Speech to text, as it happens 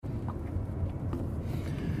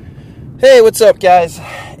Hey, what's up, guys?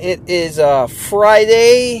 It is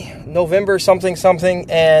Friday, November something,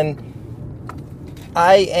 and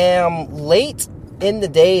I am late in the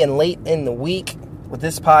day and late in the week with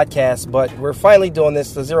this podcast, but we're finally doing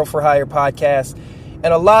this, the Zero for Hire podcast,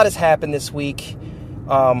 and a lot has happened this week.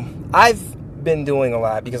 I've been doing a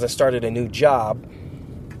lot because I started a new job,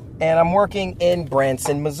 and I'm working in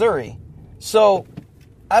Branson, Missouri. So,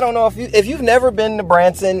 I don't know if you've never been to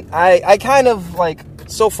Branson. I kind of like,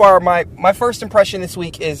 so far my first impression this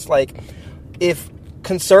week is like if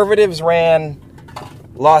conservatives ran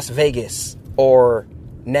Las Vegas or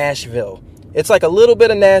Nashville. It's like a little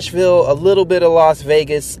bit of Nashville, a little bit of Las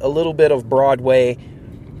Vegas, a little bit of Broadway.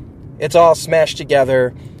 It's all smashed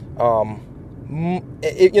together.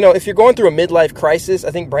 If you're going through a midlife crisis,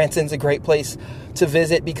 I think Branson's a great place to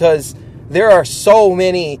visit because there are so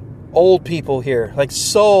many old people here, like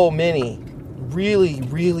so many really,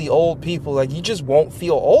 really old people. Like, you just won't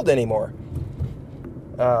feel old anymore.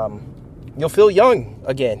 You'll feel young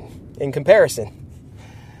again in comparison.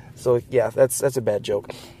 So yeah, that's a bad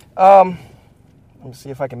joke. Let me see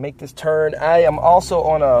if I can make this turn. I am also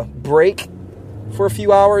on a break for a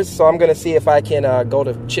few hours, so I'm going to see if I can go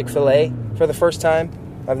to Chick-fil-A for the first time.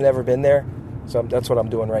 I've never been there, so that's what I'm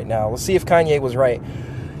doing right now. We'll see if Kanye was right.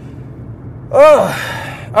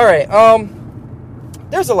 All right.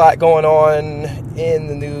 There's a lot going on in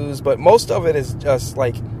the news, but most of it is just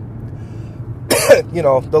like,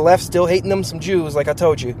 the left's still hating them some Jews, like I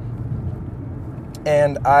told you.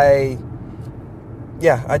 And I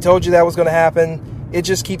told you that was going to happen. It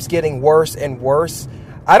just keeps getting worse and worse.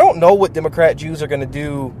 I don't know what Democrat Jews are going to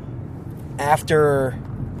do after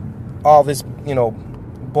all this,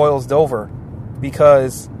 boils over,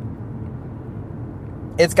 because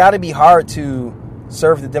it's got to be hard to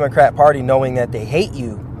serve the Democrat Party knowing that they hate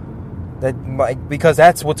you, because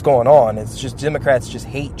that's what's going on. It's just Democrats just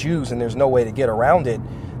hate Jews, and there's no way to get around it.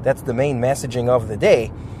 That's the main messaging of the day.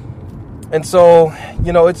 And so,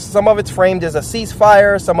 some of it's framed as a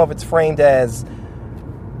ceasefire, some of it's framed as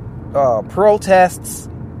protests.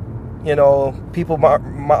 People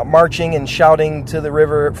marching and shouting to the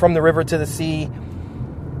river, from the river to the sea.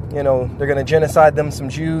 They're going to genocide them some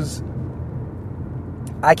Jews.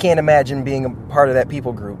 I can't imagine being a part of that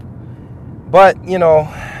people group. But,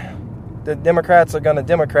 the Democrats are going to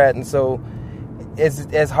Democrat, and so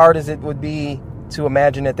as hard as it would be to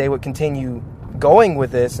imagine that they would continue going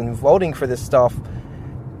with this and voting for this stuff,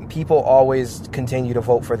 people always continue to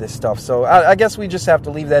vote for this stuff. So I guess we just have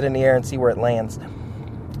to leave that in the air and see where it lands.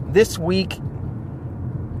 This week,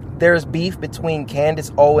 there's beef between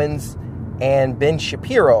Candace Owens and Ben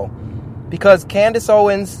Shapiro, because Candace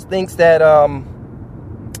Owens thinks that,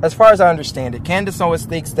 as far as I understand it, Candace Owens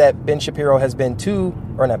thinks that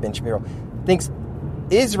thinks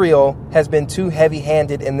Israel has been too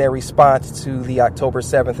heavy-handed in their response to the October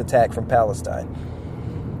 7th attack from Palestine.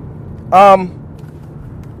 I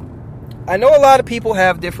know a lot of people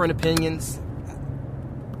have different opinions.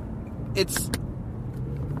 It's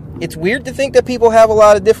weird to think that people have a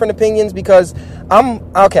lot of different opinions, because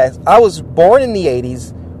I was born in the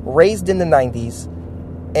 80s, raised in the 90s,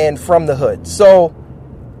 and from the hood. So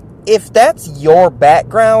if that's your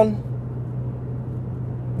background,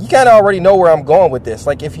 you kind of already know where I'm going with this.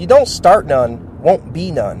 Like, if you don't start none, won't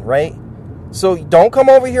be none, right? So don't come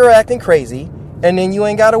over here acting crazy, and then you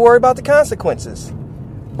ain't got to worry about the consequences.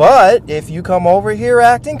 But if you come over here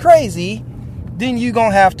acting crazy, then you're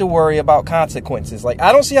going to have to worry about consequences. Like,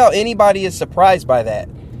 I don't see how anybody is surprised by that.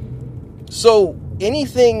 So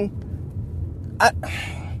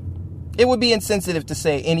it would be insensitive to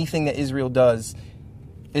say anything that Israel does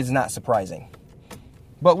is not surprising.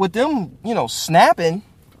 But with them, snapping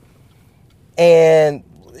and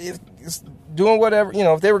doing whatever,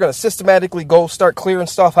 if they were going to systematically go start clearing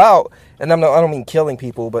stuff out, and I don't mean killing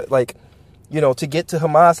people, but like, to get to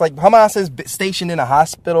Hamas, like Hamas is stationed in a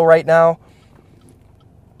hospital right now,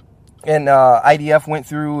 and IDF went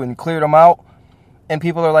through and cleared them out, and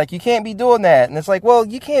people are like, you can't be doing that. And it's like, well,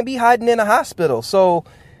 you can't be hiding in a hospital, so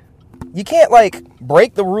you can't like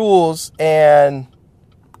break the rules and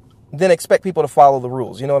then expect people to follow the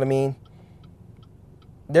rules. You know what I mean?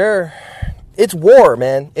 It's war,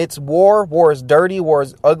 man. It's war. War is dirty. War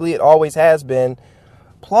is ugly. It always has been.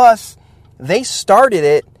 Plus, they started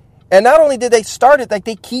it. And not only did they start it, like,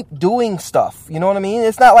 they keep doing stuff. You know what I mean?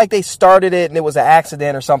 It's not like they started it and it was an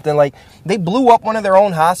accident or something. Like, they blew up one of their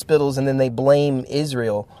own hospitals and then they blame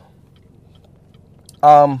Israel.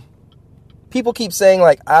 People keep saying,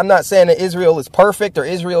 like, I'm not saying that Israel is perfect or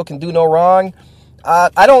Israel can do no wrong.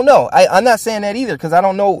 I don't know. I'm not saying that either, because I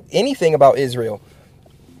don't know anything about Israel.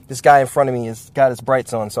 this guy in front of me has got his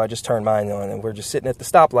brights on, so I just turned mine on, and we're just sitting at the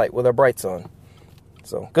stoplight with our brights on.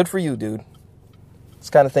 So, good for you, dude. It's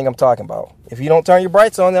the kind of thing I'm talking about. If you don't turn your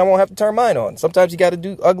brights on, then I won't have to turn mine on. Sometimes you got to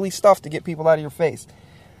do ugly stuff to get people out of your face.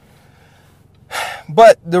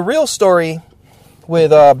 But the real story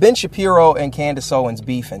with Ben Shapiro and Candace Owens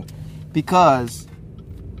beefing, because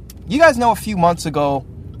you guys know a few months ago,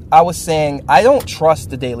 I was saying I don't trust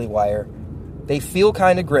the Daily Wire. They feel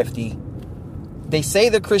kind of grifty. They say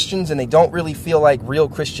they're Christians and they don't really feel like real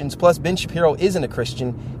Christians. Plus, Ben Shapiro isn't a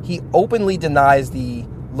Christian. He openly denies the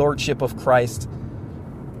lordship of Christ.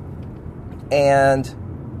 And,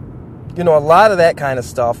 you know, a lot of that kind of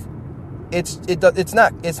stuff, it's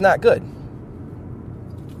not good.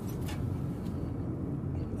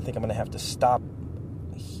 I think I'm going to have to stop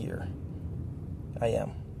here. I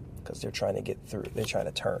am, because they're trying to get through. They're trying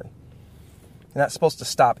to turn. They're not supposed to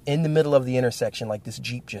stop in the middle of the intersection like this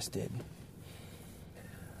Jeep just did.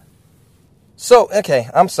 So, okay,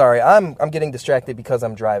 I'm sorry. I'm getting distracted because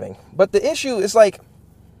I'm driving. But the issue is like,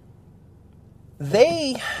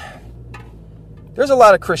 there's a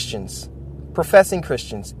lot of Christians, professing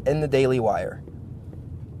Christians, in the Daily Wire.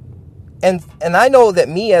 And I know that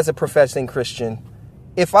me as a professing Christian,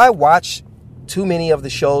 if I watch too many of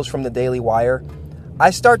the shows from the Daily Wire,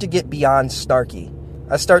 I start to get beyond snarky.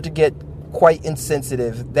 I start to get quite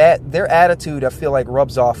insensitive. That their attitude, I feel like,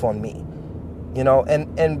 rubs off on me. You know,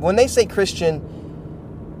 and when they say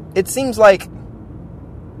Christian, it seems like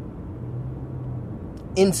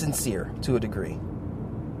insincere to a degree.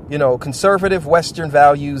 You know, conservative Western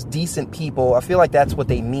values, decent people. I feel like that's what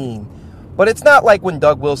they mean. But it's not like when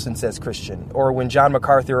Doug Wilson says Christian, or when John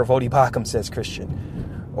MacArthur or Vodi Bakum says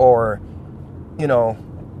Christian, or, you know,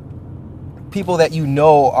 people that you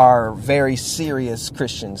know are very serious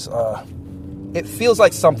Christians. It feels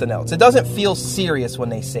like something else. It doesn't feel serious when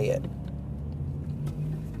they say it.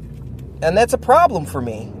 And that's a problem for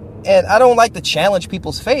me. And I don't like to challenge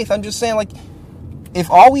people's faith. I'm just saying, like,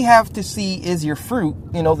 if all we have to see is your fruit,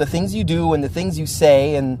 you know, the things you do and the things you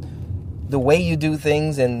say and the way you do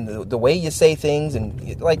things and the way you say things,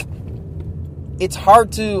 and like, it's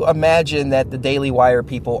hard to imagine that the Daily Wire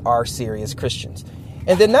people are serious Christians.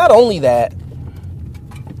 And then not only that,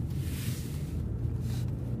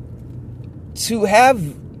 to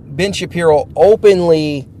have Ben Shapiro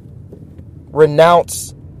openly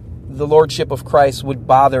renounce the lordship of Christ would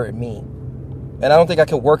bother me. And I don't think I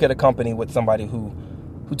could work at a company with somebody who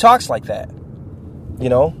talks like that. You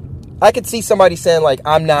know, I could see somebody saying, like,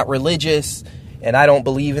 I'm not religious and I don't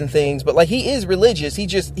believe in things, but like, he is religious.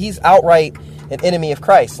 He's outright an enemy of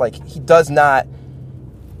Christ. Like, he does not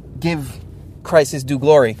give Christ his due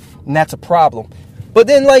glory, and that's a problem. But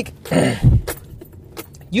then, like,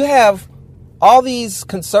 you have all these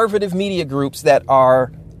conservative media groups that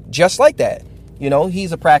are just like that. You know,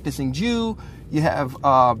 he's a practicing Jew. You have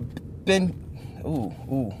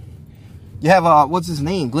You have, what's his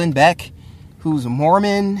name? Glenn Beck, who's a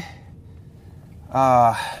Mormon.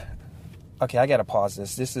 Okay, I gotta pause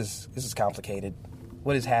this. This is complicated.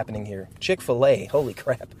 What is happening here? Chick-fil-A. Holy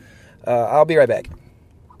crap. I'll be right back.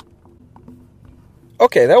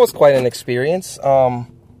 Okay, that was quite an experience. I'm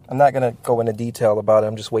not gonna go into detail about it.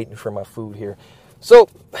 I'm just waiting for my food here. So,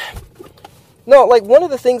 no, like, one of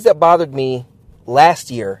the things that bothered me last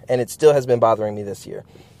year, and it still has been bothering me this year,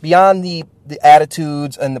 beyond the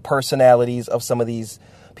attitudes and the personalities of some of these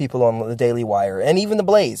people on the Daily Wire, and even the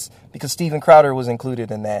Blaze, because Steven Crowder was included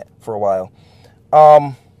in that for a while,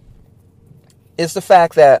 is the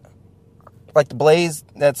fact that, like, the Blaze,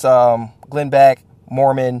 that's Glenn Beck,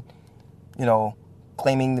 Mormon, you know,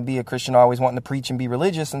 claiming to be a Christian, always wanting to preach and be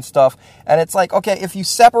religious and stuff. And it's like, okay, if you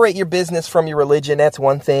separate your business from your religion, that's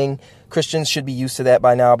one thing. Christians should be used to that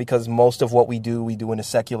by now, because most of what we do in a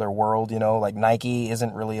secular world. You know, like Nike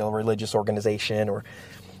isn't really a religious organization, or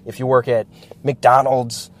if you work at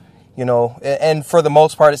McDonald's, you know, and for the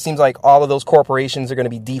most part, it seems like all of those corporations are going to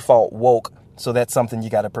be default woke. So that's something you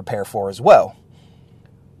got to prepare for as well.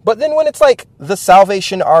 But then when it's like the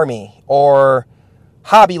Salvation Army or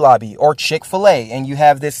Hobby Lobby or Chick-fil-A, and you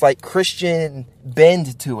have this like Christian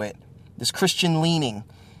bend to it, this Christian leaning,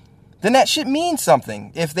 then that should mean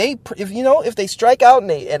something. If they strike out and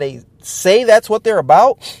they say that's what they're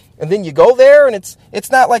about, and then you go there, and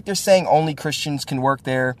it's not like they're saying only Christians can work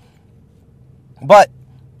there, but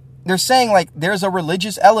they're saying, like, there's a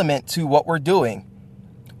religious element to what we're doing.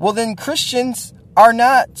 Well, then Christians are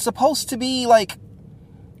not supposed to be, like,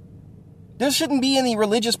 there shouldn't be any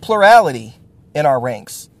religious plurality in our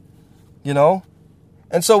ranks, you know?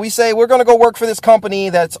 And so we say, we're going to go work for this company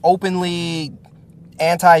that's openly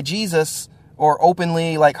anti-Jesus or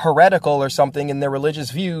openly, like, heretical or something in their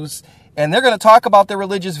religious views, and they're going to talk about their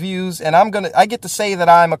religious views, and I get to say that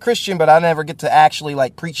I'm a Christian, but I never get to actually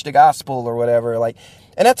like preach the gospel or whatever. Like,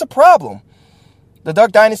 and that's a problem. The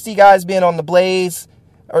Duck Dynasty guys being on the Blaze,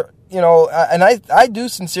 or, and I do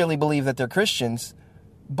sincerely believe that they're Christians,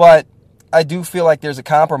 but I do feel like there's a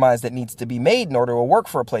compromise that needs to be made in order to work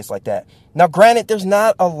for a place like that. Now, granted, there's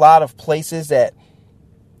not a lot of places that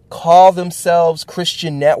call themselves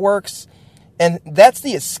Christian networks, and that's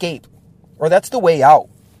the escape, or that's the way out,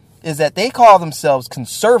 is that they call themselves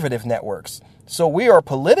conservative networks. So we are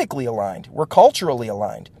politically aligned, we're culturally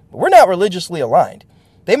aligned, but we're not religiously aligned.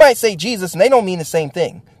 They might say Jesus, and they don't mean the same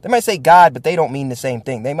thing. They might say God, but they don't mean the same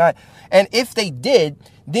thing. And if they did,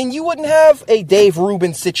 then you wouldn't have a Dave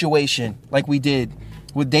Rubin situation like we did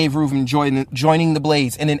with Dave Rubin joining the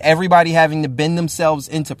Blaze, and then everybody having to bend themselves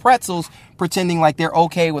into pretzels, pretending like they're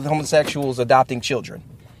okay with homosexuals adopting children.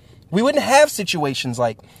 We wouldn't have situations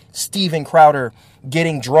like Steven Crowder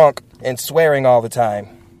getting drunk and swearing all the time.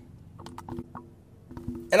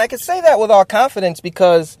 And I can say that with all confidence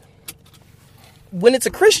because when it's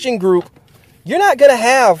a Christian group, you're not going to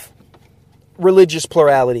have religious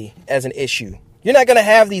plurality as an issue. You're not going to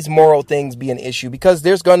have these moral things be an issue because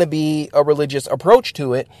there's going to be a religious approach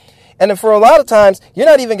to it. And for a lot of times, you're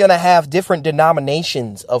not even going to have different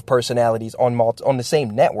denominations of personalities on the same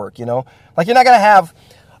network, Like, you're not going to have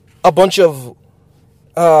a bunch of,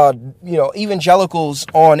 evangelicals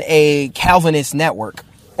on a Calvinist network,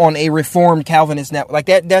 on a Reformed Calvinist network.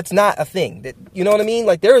 Like, that's not a thing. You know what I mean?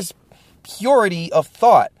 Like, there's purity of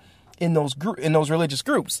thought in those religious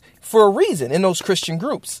groups for a reason, in those Christian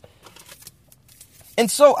groups. And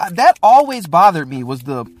so that always bothered me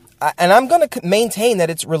and I'm going to maintain that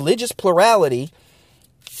it's religious plurality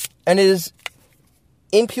and it is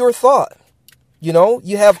impure thought.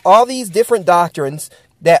 You have all these different doctrines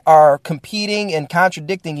that are competing and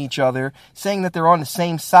contradicting each other, saying that they're on the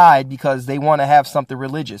same side because they want to have something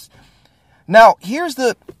religious. Now, here's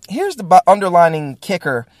the underlining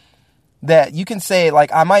kicker that you can say,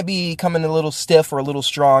 like, I might be coming a little stiff or a little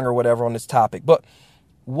strong or whatever on this topic, but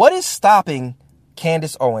what is stopping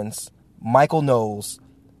Candace Owens, Michael Knowles,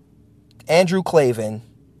 Andrew Klavan,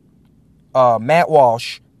 Matt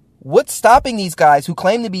Walsh, what's stopping these guys who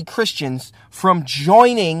claim to be Christians from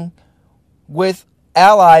joining with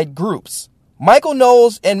allied groups? Michael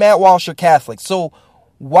Knowles and Matt Walsh are Catholics, so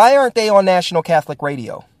why aren't they on National Catholic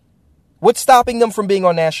Radio? What's stopping them from being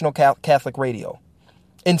on National Catholic Radio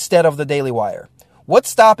instead of the Daily Wire? What's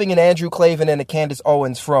stopping an Andrew Klavan and a Candace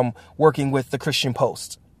Owens from working with the Christian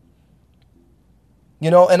Post?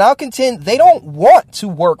 And I'll contend they don't want to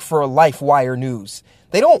work for LifeWire News.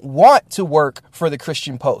 They don't want to work for the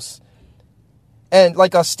Christian Post. And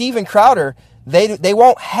like a Steven Crowder, they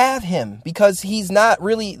won't have him because he's not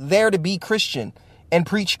really there to be Christian and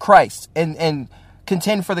preach Christ and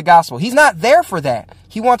contend for the gospel. He's not there for that.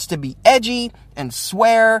 He wants to be edgy and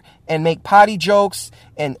swear and make potty jokes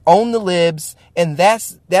and own the libs. And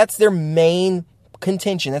that's their main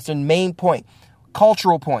contention. That's their main point.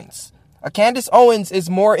 Cultural points. Candace Owens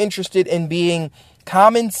is more interested in being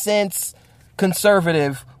common sense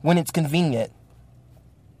conservative when it's convenient.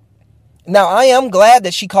 Now, I am glad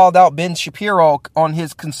that she called out Ben Shapiro on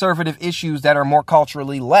his conservative issues that are more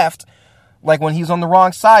culturally left, like when he's on the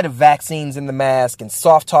wrong side of vaccines and the mask and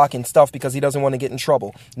soft talk and stuff because he doesn't want to get in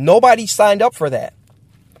trouble. Nobody signed up for that.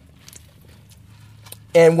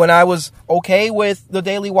 And when I was okay with the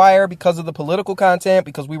Daily Wire because of the political content,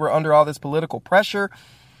 because we were under all this political pressure,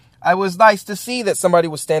 I was nice to see that somebody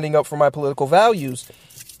was standing up for my political values.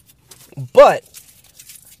 But,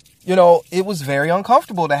 it was very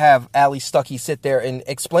uncomfortable to have Ali Stuckey sit there and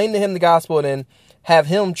explain to him the gospel and then have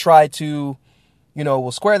him try to,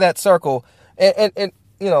 we'll square that circle. And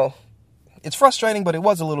it's frustrating, but it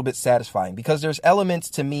was a little bit satisfying because there's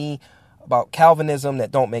elements to me about Calvinism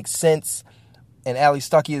that don't make sense. And Ali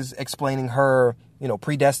Stuckey is explaining her,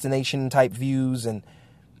 predestination type views and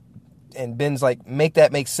Ben's like, make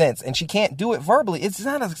that make sense. And she can't do it verbally. It's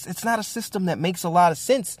not a system that makes a lot of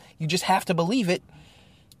sense. You just have to believe it.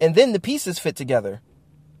 And then the pieces fit together.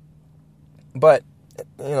 But,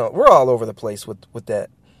 we're all over the place with that.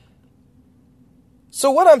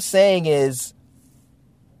 So what I'm saying is,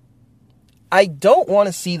 I don't want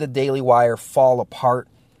to see the Daily Wire fall apart.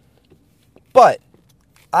 But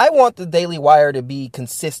I want the Daily Wire to be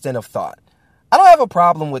consistent of thought. I don't have a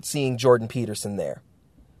problem with seeing Jordan Peterson there.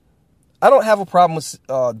 I don't have a problem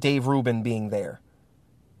with Dave Rubin being there.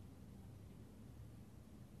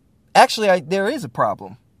 Actually, there is a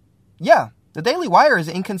problem. Yeah, the Daily Wire is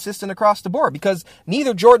inconsistent across the board because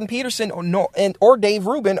neither Jordan Peterson or Dave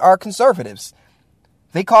Rubin are conservatives.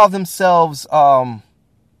 They call themselves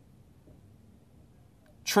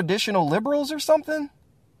traditional liberals or something.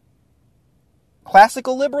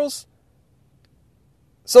 Classical liberals.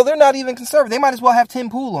 So they're not even conservative. They might as well have Tim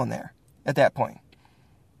Pool on there at that point.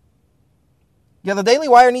 Yeah, the Daily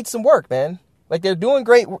Wire needs some work, man. Like, they're doing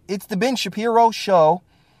great. It's the Ben Shapiro show.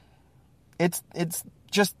 It's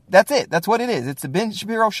just, that's it. That's what it is. It's the Ben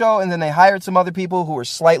Shapiro show, and then they hired some other people who are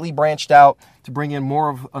slightly branched out to bring in more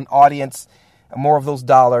of an audience, more of those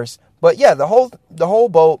dollars. But yeah, the whole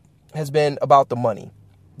boat has been about the money.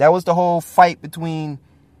 That was the whole fight between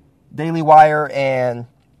Daily Wire and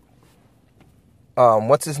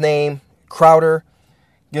what's his name? Crowder.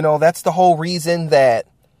 You know, that's the whole reason that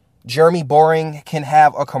Jeremy Boring can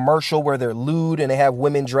have a commercial where they're lewd and they have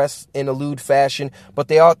women dressed in a lewd fashion, but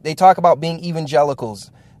they talk about being evangelicals.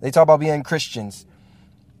 They talk about being Christians.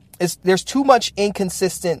 There's too much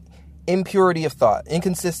inconsistent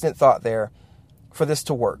thought there for this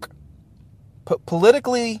to work.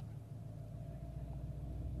 Politically,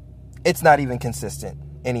 it's not even consistent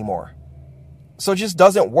anymore. So it just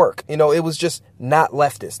doesn't work. You know, it was just not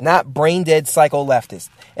leftist, not brain dead psycho leftist.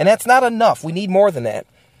 And that's not enough. We need more than that.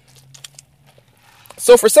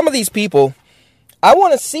 So for some of these people, I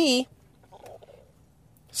want to see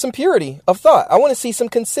some purity of thought. I want to see some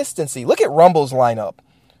consistency. Look at Rumble's lineup.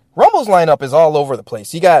 Rumble's lineup is all over the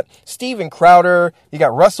place. You got Steven Crowder, you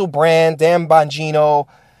got Russell Brand, Dan Bongino,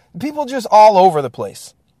 people just all over the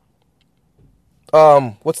place.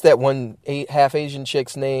 What's that one half Asian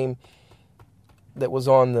chick's name that was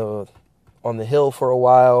on the Hill for a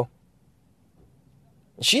while?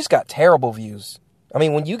 She's got terrible views. I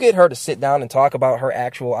mean, when you get her to sit down and talk about her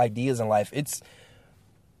actual ideas in life,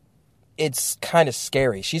 it's kind of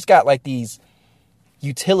scary. She's got like these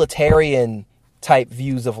utilitarian type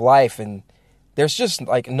views of life, and there's just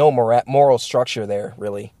like no moral structure there,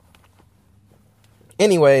 really.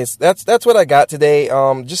 Anyways, that's what I got today.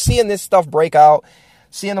 Just seeing this stuff break out,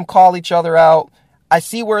 seeing them call each other out. I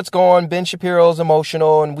see where it's going. Ben Shapiro's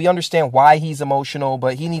emotional, and we understand why he's emotional,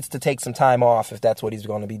 but he needs to take some time off if that's what he's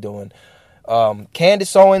going to be doing.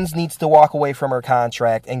 Candace Owens needs to walk away from her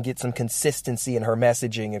contract and get some consistency in her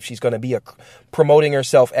messaging if she's going to be promoting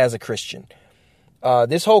herself as a Christian.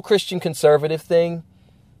 This whole Christian conservative thing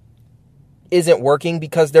isn't working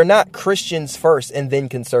because they're not Christians first and then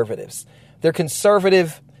conservatives. They're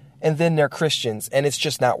conservative and then they're Christians, and it's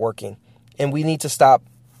just not working. And we need to stop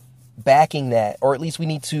backing that, or at least we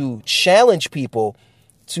need to challenge people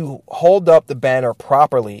to hold up the banner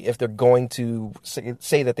properly if they're going to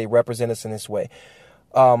say that they represent us in this way.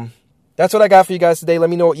 That's what I got for you guys today. Let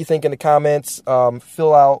me know what you think in the comments.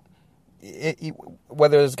 Fill out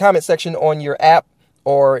whether there's a comment section on your app,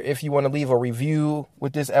 or if you want to leave a review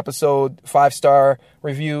with this episode, 5-star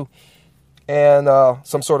review, and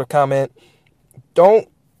some sort of comment. Don't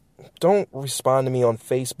respond to me on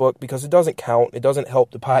Facebook because it doesn't count. It doesn't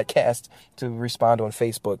help the podcast to respond on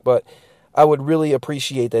Facebook, but I would really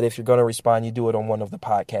appreciate that if you're going to respond, you do it on one of the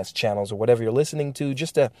podcast channels or whatever you're listening to,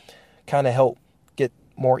 just to kind of help get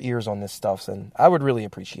more ears on this stuff. And I would really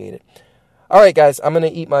appreciate it. All right, guys, I'm going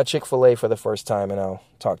to eat my Chick-fil-A for the first time, and I'll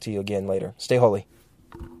talk to you again later. Stay holy.